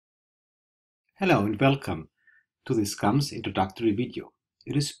Hello and welcome to this GAMS introductory video.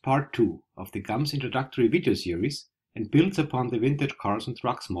 It is part 2 of the GAMS introductory video series and builds upon the vintage cars and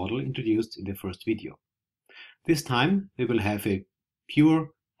trucks model introduced in the first video. This time we will have a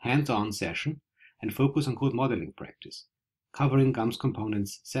pure hands-on session and focus on code modeling practice, covering GAMS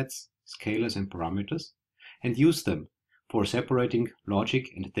components, sets, scalars and parameters, and use them for separating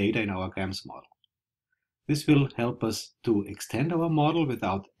logic and data in our GAMS model. This will help us to extend our model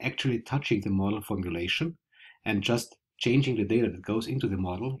without actually touching the model formulation and just changing the data that goes into the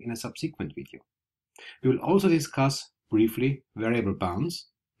model in a subsequent video. We will also discuss briefly variable bounds,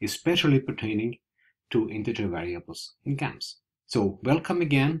 especially pertaining to integer variables in GAMS. So welcome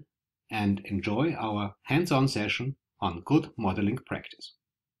again and enjoy our hands-on session on good modeling practice.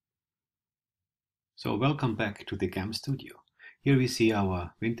 So welcome back to the GAMS studio. Here we see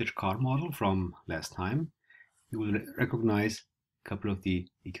our vintage car model from last time. You will recognize a couple of the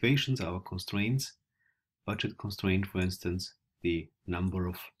equations, our constraints, budget constraint, for instance, the number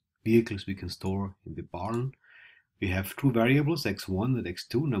of vehicles we can store in the barn. We have two variables, x1 and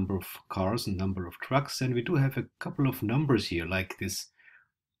x2, number of cars and number of trucks, and we do have a couple of numbers here, like this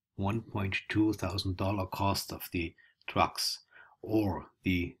 $1.2 thousand cost of the trucks, or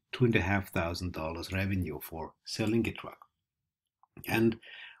the $2,500 revenue for selling a truck. And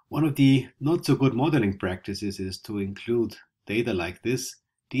one of the not so good modeling practices is to include data like this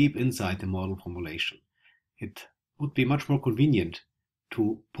deep inside the model formulation. It would be much more convenient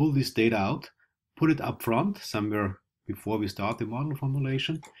to pull this data out, put it up front somewhere before we start the model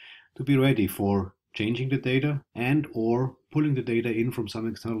formulation, to be ready for changing the data and or pulling the data in from some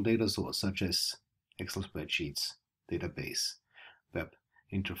external data source, such as Excel spreadsheets, database, web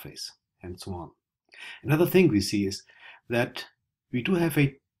interface, and so on. Another thing we see is that we do have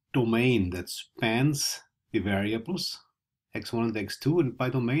a domain that spans the variables x1 and x2, and by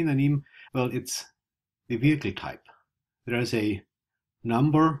domain I mean, well, it's the vehicle type. There is a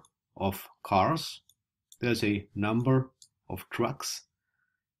number of cars, there's a number of trucks,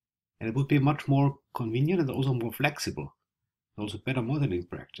 and it would be much more convenient and also more flexible, also better modeling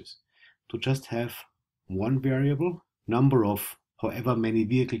practice, to just have one variable, number of however many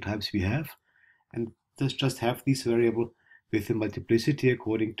vehicle types we have, and just have this variable with a multiplicity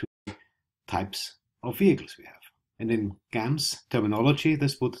according to types of vehicles we have. And in GAMS terminology,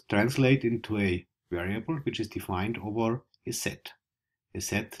 this would translate into a variable which is defined over a set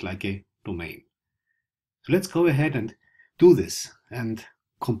like a domain. So let's go ahead and do this and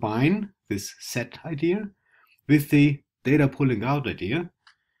combine this set idea with the data pulling out idea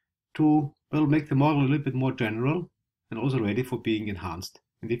to, well, make the model a little bit more general and also ready for being enhanced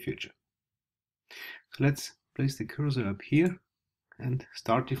in the future. So let's place the cursor up here and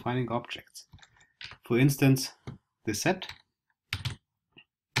start defining objects. For instance, the set,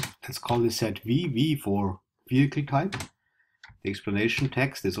 let's call the set V for vehicle type. The explanation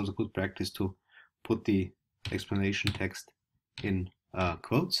text is also good practice to put the explanation text in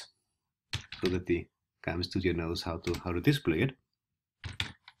quotes so that the GAMS Studio knows how to display it.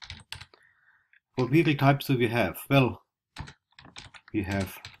 What vehicle types do we have? Well, we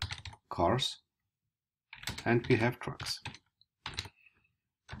have cars and we have trucks.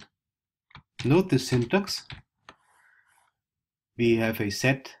 Note the syntax. We have a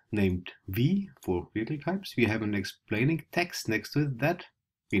set named V for vehicle types. We have an explaining text next to that.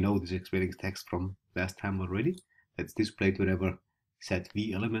 We know this explaining text from last time already. That's displayed whenever set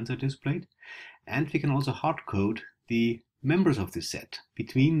V elements are displayed. And we can also hard code the members of the set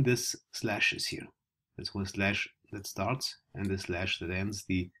between these slashes here. That's one slash that starts and the slash that ends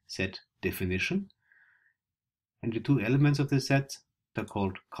the set definition. And the two elements of the set are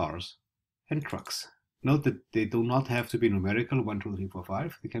called cars and trucks. Note that they do not have to be numerical, 1, 2, 3, 4,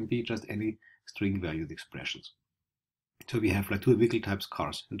 5. They can be just any string valued expressions. So we have like two vehicle types,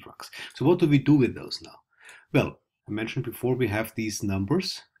 cars and trucks. So what do we do with those now? Well, I mentioned before we have these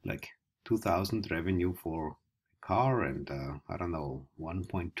numbers like 2,000 revenue for a car and I don't know,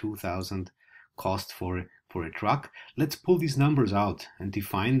 1.2 thousand cost for a truck. Let's pull these numbers out and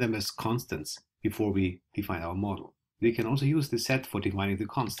define them as constants before we define our model. We can also use the set for defining the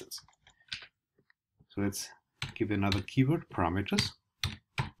constants. So let's give another keyword, parameters.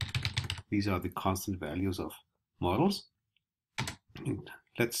 These are the constant values of models. And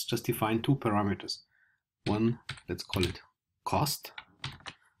let's just define two parameters. One, let's call it cost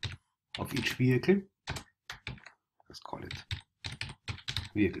of each vehicle. Let's call it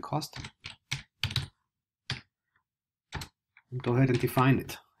vehicle cost. And go ahead and define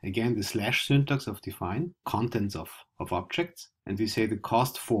it. Again, the slash syntax of define, contents of objects. And we say the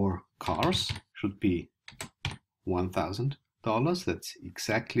cost for cars should be $1,000. That's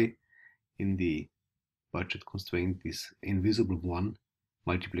exactly in the budget constraint this invisible 1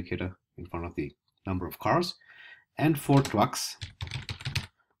 multiplicator in front of the number of cars. And for trucks,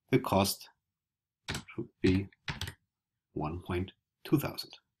 the cost should be 1,200.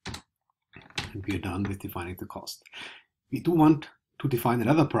 And we are done with defining the cost. We do want to define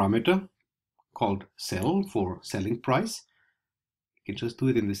another parameter called sell for selling price. You can just do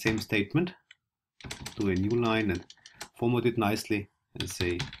it in the same statement. Do a new line and format it nicely and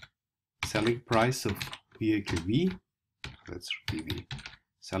say selling price of vehicle V. That's be the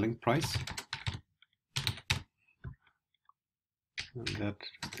selling price. And that,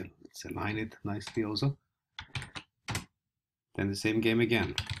 let's align it nicely also. Then the same game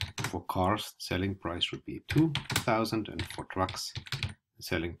again. For cars, the selling price should be 2,000, and for trucks, the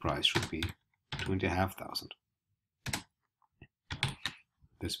selling price should be 2,500.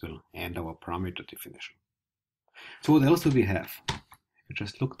 This will end our parameter definition. So what else do we have? If you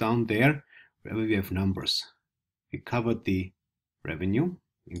just look down there, wherever we have numbers, we covered the revenue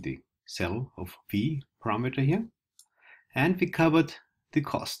in the cell of V parameter here, and we covered the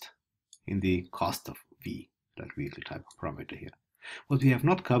cost in the cost of V, that vehicle type parameter here. What we have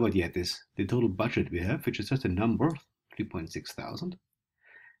not covered yet is the total budget we have, which is just a number, 3,600.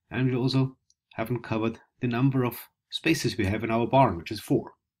 And we also haven't covered the number of spaces we have in our barn, which is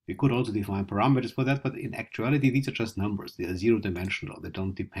 4. We could also define parameters for that, but in actuality, these are just numbers. They are zero-dimensional. They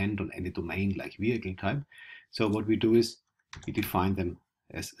don't depend on any domain like vehicle type. So what we do is we define them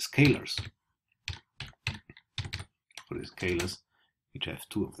as scalars. For the scalars, which have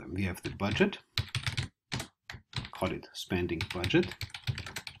 2 of them. We have the budget, call it spending budget,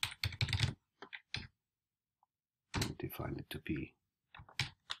 and define it to be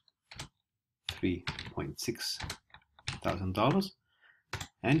 $3,600,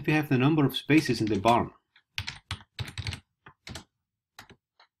 and we have the number of spaces in the barn,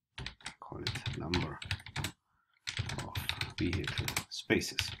 call it number of vehicle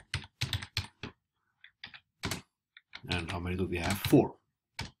spaces. And how many do we have? 4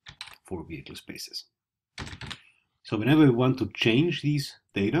 vehicle spaces. So whenever we want to change these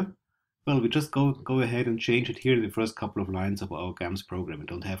data, well, we just go ahead and change it here in the first couple of lines of our GAMS program. We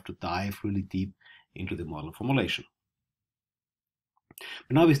don't have to dive really deep into the model formulation.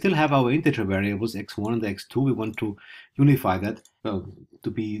 But now we still have our integer variables x1 and x2. We want to unify that, well,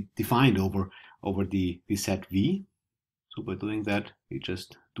 to be defined over the set V. So by doing that, we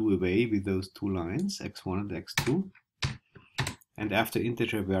just do away with those 2 lines, x1 and x2. And after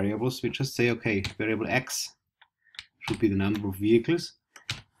integer variables, we just say, okay, variable x should be the number of vehicles,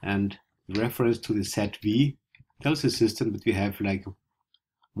 and the reference to the set V tells the system that we have like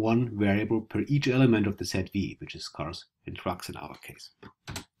 1 variable per each element of the set V, which is cars and trucks in our case.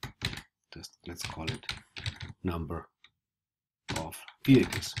 Just let's call it number of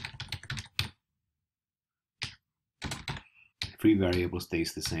vehicles. Free variable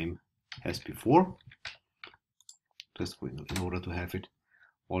stays the same as before, just in order to have it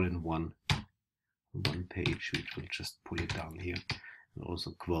all in one page. We will just pull it down here and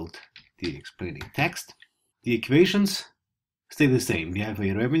also quote the explaining text. The equations stay the same. We have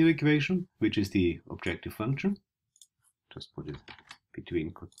a revenue equation, which is the objective function. Just put it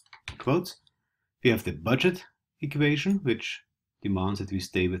between quotes. We have the budget equation, which demands that we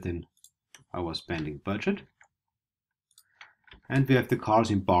stay within our spending budget. And we have the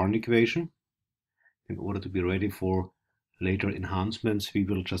cars in barn equation. In order to be ready for later enhancements, we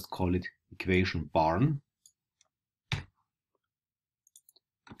will just call it equation barn.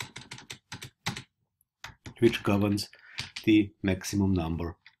 Which governs the maximum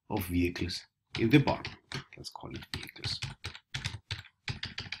number of vehicles in the barn. Let's call it vehicles.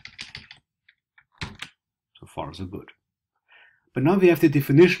 So far, so good. But now we have the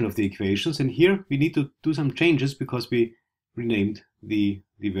definition of the equations, and here we need to do some changes because we renamed the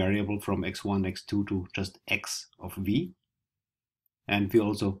variable from x1, x2 to just x of v. And we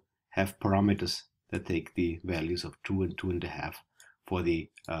also have parameters that take the values of 2 and 2.5 for the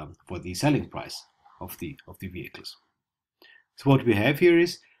selling price of the vehicles. So what we have here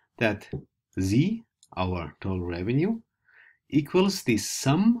is that z, our total revenue, equals the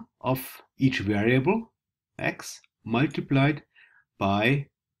sum of each variable x multiplied by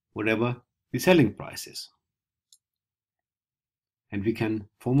whatever the selling price is. And we can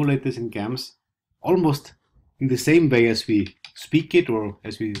formulate this in GAMS almost in the same way as we speak it or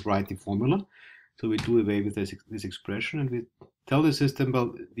as we write the formula. So we do away with this expression and we tell the system,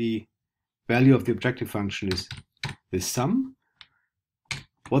 well, the value of the objective function is the sum.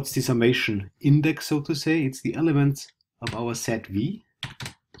 What's the summation index, so to say? It's the elements of our set V.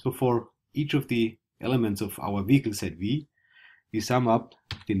 So for each of the elements of our vehicle set V, we sum up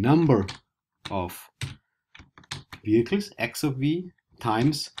the number of vehicles, X of V,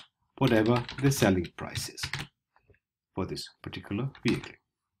 times whatever the selling price is for this particular vehicle.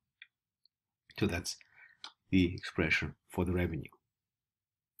 So that's the expression for the revenue.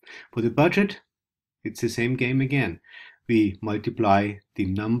 For the budget, it's the same game again. We multiply the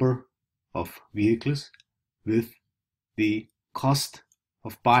number of vehicles with the cost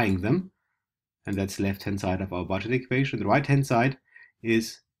of buying them, and that's the left-hand side of our budget equation. The right-hand side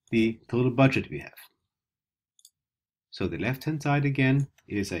is the total budget we have. So the left-hand side again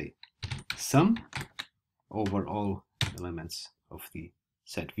is a sum over all elements of the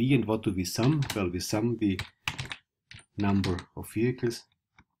set V. And what do we sum? Well, we sum the number of vehicles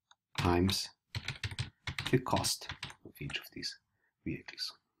times the cost of each of these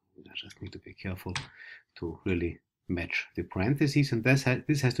vehicles. I just need to be careful to really match the parentheses, and this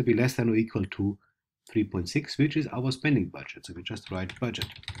has to be less than or equal to 3.6, which is our spending budget. So we just write budget,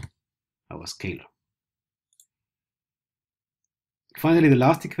 our scalar. Finally, the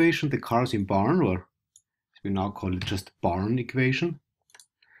last equation, the cars in barn, or as we now call it just barn equation.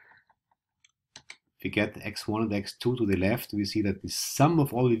 If we get x1 and x2 to the left, we see that the sum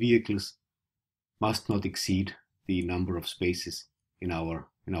of all the vehicles must not exceed the number of spaces in our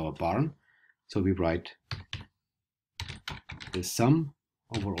barn. So we write the sum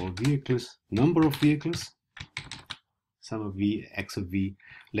over all vehicles, number of vehicles, sum of v, x of v,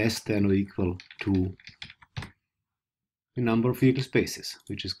 less than or equal to the number of vehicle spaces,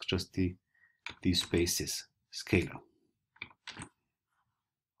 which is just the spaces scalar.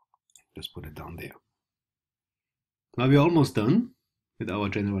 Just put it down there. Now we're almost done with our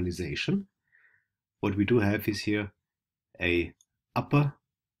generalization. What we do have is here a upper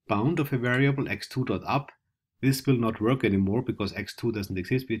bound of a variable x2.up. This will not work anymore because x2 doesn't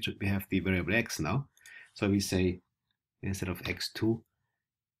exist. We have the variable x now. So we say instead of x2,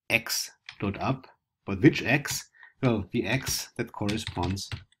 x.up. But which x? Well, the x that corresponds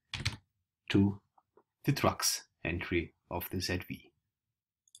to the trucks entry of the ZV.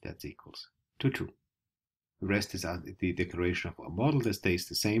 That's equals to 2. The rest is the declaration of our model that stays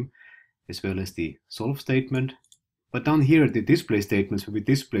the same, as well as the solve statement. But down here, the display statements, where we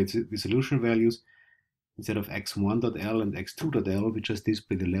display the solution values, instead of x1.l and x2.l, we just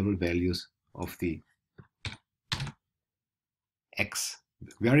display the level values of the x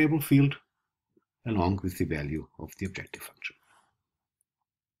variable field along with the value of the objective function.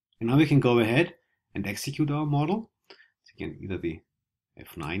 And now we can go ahead and execute our model. So again, either the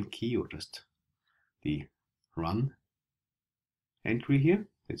F9 key or just the run entry here.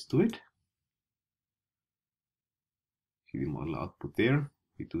 Let's do it. See the model output there.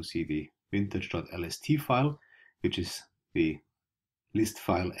 We do see the vintage.lst file, which is the list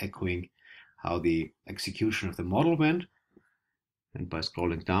file echoing how the execution of the model went. And by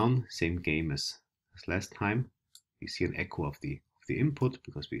scrolling down, same game as last time, we see an echo of the input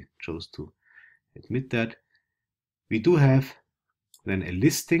because we chose to admit that. We do have then a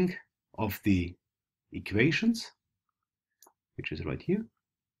listing of the equations, which is right here.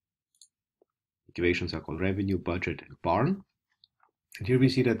 Equations are called revenue, budget, and barn. And here we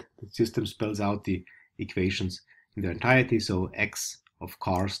see that the system spells out the equations in their entirety. So x of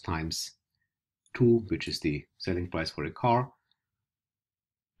cars times 2, which is the selling price for a car.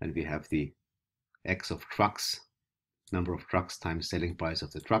 And we have the x of trucks, number of trucks times selling price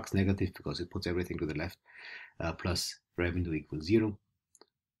of the trucks, negative because it puts everything to the left, plus revenue equals 0.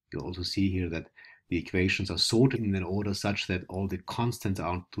 You also see here that the equations are sorted in an order such that all the constants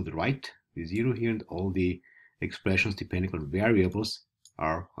are to the right, the 0 here, and all the expressions depending on variables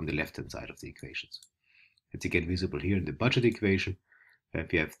are on the left-hand side of the equations. It's again visible here in the budget equation, where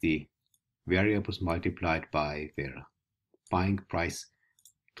we have the variables multiplied by their buying price.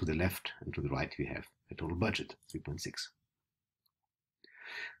 To the left and to the right, we have a total budget, 3.6. If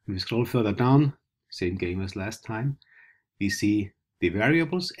we scroll further down, same game as last time, we see the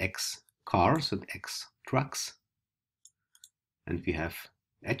variables x cars and x trucks. And we have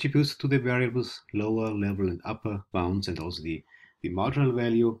attributes to the variables, lower, level, and upper bounds, and also the marginal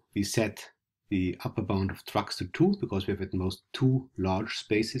value. We set the upper bound of trucks to 2 because we have at most 2 large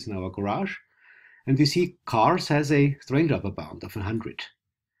spaces in our garage. And we see cars has a strange upper bound of 100.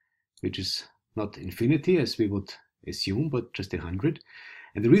 Which is not infinity as we would assume, but just 100.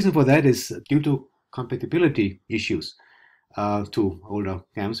 And the reason for that is due to compatibility issues to older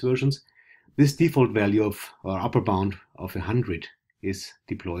GAMS versions. This default value of our upper bound of 100 is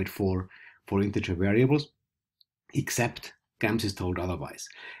deployed for integer variables, except GAMS is told otherwise.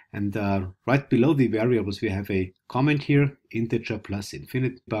 And right below the variables, we have a comment here, integer plus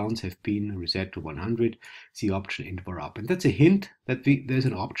infinite bounds have been reset to 100, see option int var up. And that's a hint that there's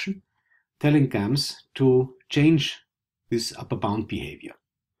an option telling GAMS to change this upper bound behavior.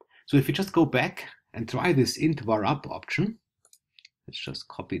 So if we just go back and try this int var up option, let's just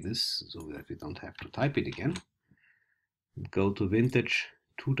copy this so that we don't have to type it again. Go to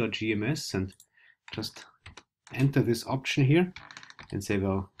vintage2.gms and just enter this option here and say,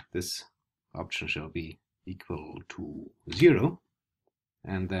 well, this option shall be equal to 0,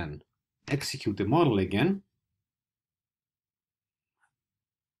 and then execute the model again.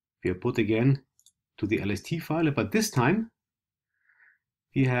 We are put again to the LST file, but this time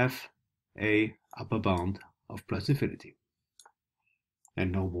we have a upper bound of plus infinity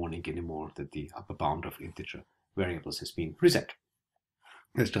and no warning anymore that the upper bound of integer variables has been reset.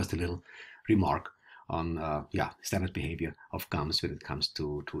 That's just a little remark on standard behavior of GAMS when it comes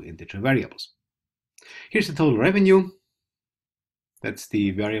to integer variables. Here's the total revenue. That's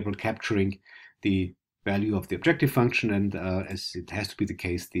the variable capturing the value of the objective function, and as it has to be the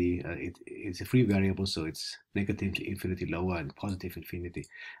case, it is a free variable, so it's negative infinity lower and positive infinity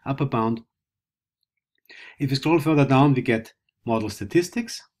upper bound. If we scroll further down, we get model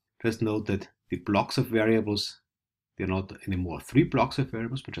statistics. Just note that the blocks of variables, they're not anymore 3 blocks of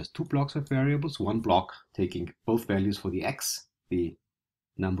variables, but just 2 blocks of variables. One block taking both values for the x, the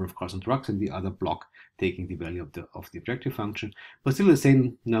number of cars and trucks, and the other block taking the value of the objective function, but still the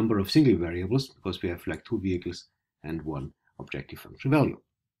same number of single variables because we have like 2 vehicles and 1 objective function value.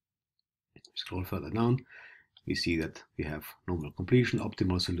 Scroll further down, we see that we have normal completion,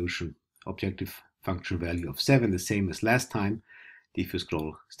 optimal solution, objective function value of 7, the same as last time. If you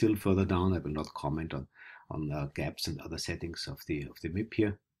scroll still further down, I will not comment on gaps and other settings of the MIP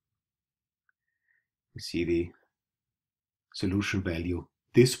here. You see the solution value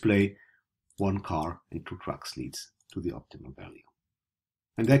display 1 car and 2 trucks leads to the optimal value.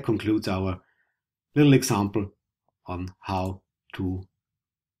 And that concludes our little example on how to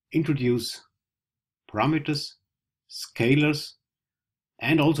introduce parameters, scalars,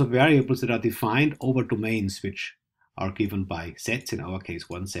 and also variables that are defined over domains which are given by sets, in our case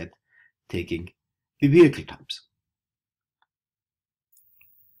one set taking the vehicle types.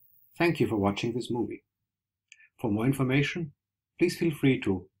 Thank you for watching this movie. For more information, please feel free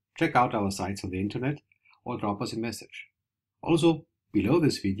to check out our sites on the internet or drop us a message. Also, below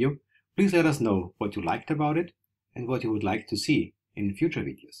this video, please let us know what you liked about it and what you would like to see in future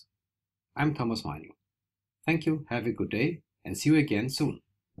videos. I'm Thomas Meinl. Thank you, have a good day, and see you again soon.